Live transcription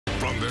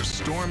the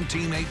Storm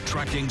Team 8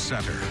 Tracking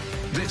Center.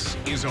 This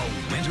is a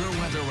winter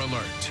weather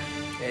alert.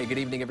 Hey, good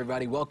evening,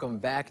 everybody. Welcome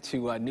back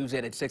to News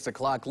 8 at 6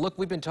 o'clock. Look,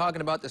 we've been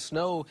talking about the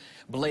snow,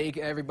 Blake.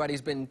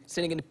 Everybody's been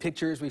sending in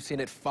pictures. We've seen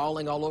it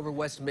falling all over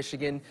West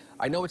Michigan.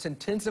 I know it's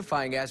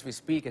intensifying as we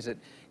speak. Is it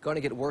going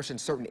to get worse in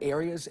certain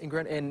areas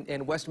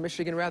in West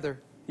Michigan, rather?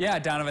 Yeah,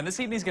 Donovan, this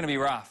evening's going to be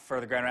rough for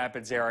the Grand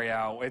Rapids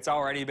area. It's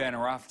already been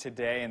rough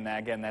today, and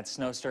again, that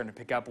snow's starting to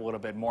pick up a little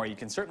bit more. You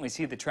can certainly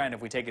see the trend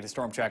if we take it to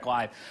Storm Track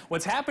Live.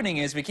 What's happening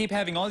is we keep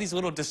having all these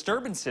little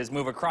disturbances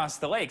move across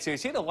the lake. So you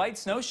see the light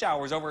snow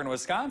showers over in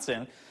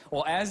Wisconsin.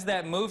 Well, as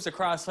that moves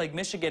across Lake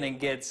Michigan and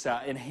gets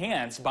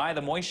enhanced by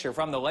the moisture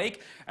from the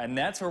lake, and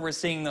that's where we're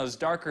seeing those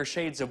darker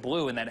shades of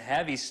blue and that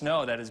heavy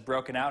snow that is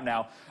broken out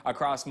now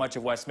across much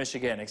of West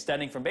Michigan,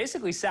 extending from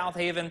basically South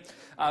Haven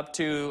up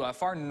to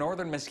far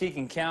northern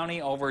Muskegon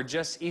County over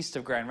just east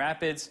of Grand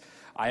Rapids.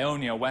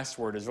 Ionia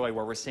westward is really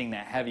where we're seeing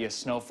that heaviest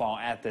snowfall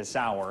at this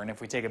hour. And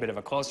if we take a bit of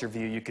a closer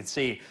view, you can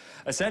see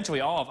essentially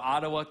all of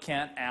Ottawa,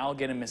 Kent,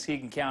 Allegan, and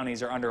Muskegon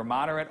counties are under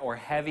moderate or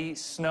heavy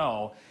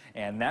snow.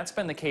 And that's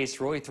been the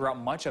case really throughout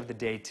much of the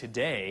day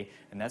today.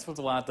 And that's what's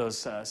allowed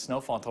those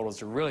snowfall totals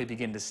to really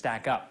begin to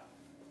stack up.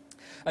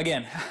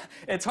 Again,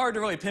 it's hard to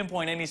really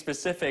pinpoint any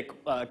specific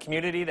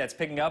community that's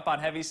picking up on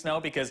heavy snow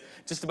because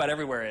just about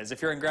everywhere is.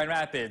 If you're in Grand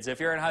Rapids, if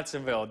you're in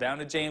Hudsonville, down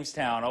to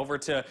Jamestown, over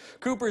to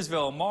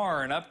Coopersville,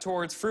 Marne, up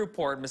towards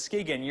Fruitport,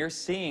 Muskegon, you're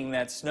seeing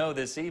that snow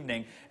this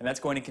evening, and that's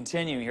going to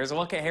continue. Here's a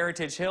look at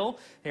Heritage Hill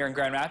here in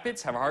Grand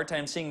Rapids. Have a hard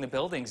time seeing the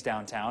buildings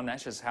downtown.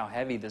 That's just how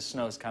heavy the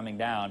snow is coming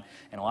down,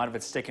 and a lot of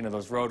it's sticking to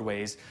those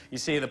roadways. You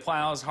see the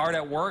plows hard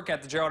at work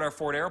at the Gerald R.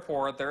 Ford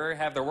Airport. They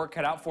have their work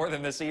cut out for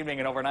them this evening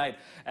and overnight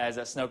as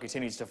that snow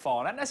continues to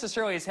fall. Not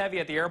necessarily as heavy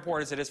at the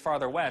airport as it is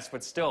farther west,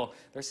 but still,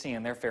 they're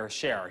seeing their fair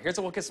share. Here's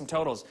a look at some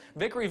totals.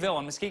 Vickeryville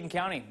in Muskegon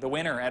County, the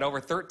winner at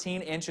over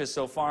 13 inches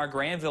so far.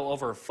 Granville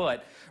over a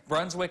foot.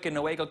 Brunswick and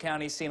Newaygo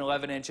County seen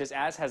 11 inches,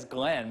 as has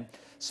Glenn.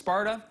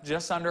 Sparta,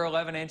 just under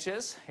 11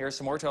 inches. Here's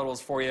some more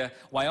totals for you.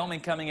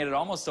 Wyoming coming in at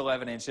almost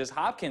 11 inches.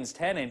 Hopkins,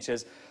 10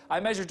 inches. I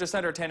measured just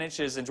under 10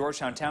 inches in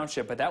Georgetown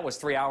Township, but that was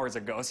 3 hours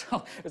ago,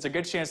 so there's a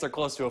good chance they're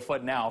close to a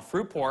foot now.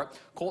 Fruitport,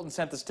 Colton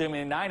sent the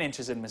in 9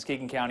 inches in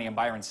Muskegon County, and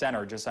Byron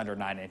Center just under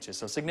 9 inches,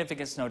 so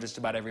significant snow just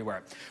about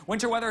everywhere.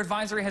 Winter weather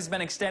advisory has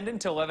been extended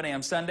until 11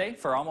 a.m. Sunday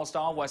for almost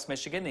all West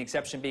Michigan, the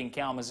exception being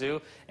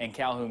Kalamazoo and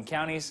Calhoun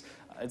counties.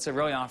 It's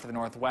really on for the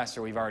northwest,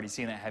 where we've already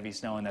seen that heavy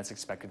snow, and that's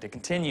expected to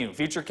continue.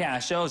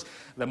 Futurecast shows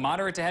the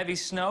moderate to heavy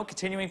snow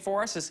continuing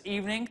for us this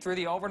evening through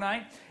the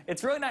overnight.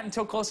 It's really not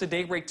until close to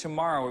daybreak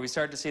tomorrow where we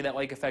start to see that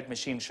lake effect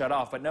machine shut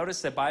off. But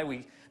notice that by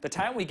the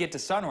time we get to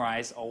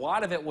sunrise, a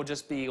lot of it will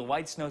just be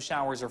light snow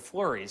showers or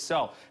flurries.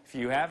 So if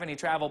you have any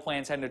travel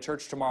plans heading to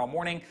church tomorrow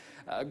morning,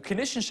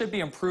 conditions should be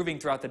improving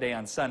throughout the day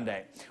on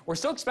Sunday. We're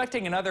still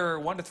expecting another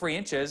 1 to 3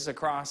 inches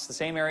across the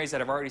same areas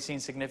that have already seen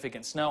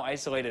significant snow.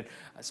 Isolated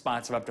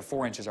spots of up to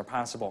 4 inches are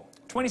possible.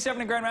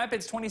 27 in Grand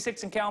Rapids,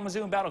 26 in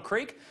Kalamazoo and Battle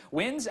Creek.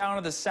 Winds out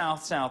of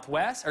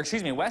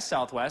the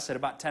west-southwest at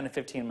about 10 to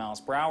 15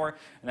 miles per hour.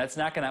 And that's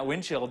knocking that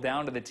wind chill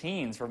down to the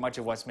teens for much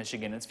of West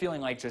Michigan. It's feeling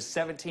like just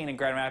 17 in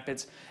Grand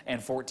Rapids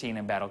and 14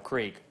 in Battle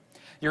Creek.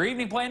 Your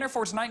evening planner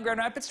for tonight in Grand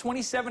Rapids,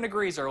 27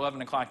 degrees or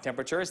 11 o'clock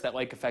temperatures. That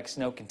lake effect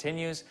snow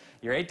continues.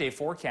 Your 8-day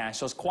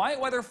forecast shows quiet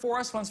weather for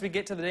us once we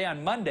get to the day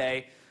on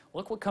Monday.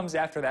 Look what comes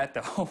after that,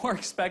 though. We're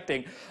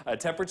expecting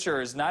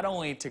temperatures not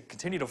only to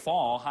continue to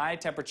fall, high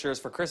temperatures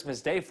for Christmas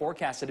Day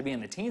forecasted to be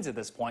in the teens at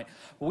this point,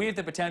 but we have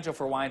the potential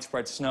for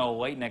widespread snow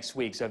late next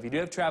week. So if you do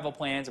have travel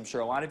plans, I'm sure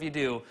a lot of you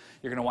do,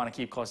 you're going to want to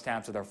keep close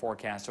tabs with our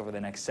forecast over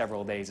the next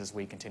several days as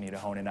we continue to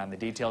hone in on the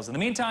details. In the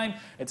meantime,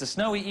 it's a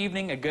snowy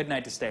evening, a good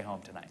night to stay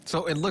home tonight.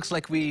 So it looks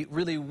like we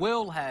really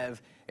will have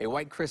a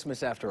white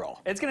Christmas after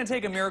all. It's going to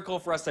take a miracle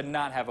for us to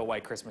not have a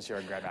white Christmas here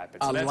in Grand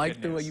Rapids. So I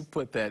like the way you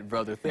put that,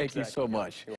 brother. Thank you so much.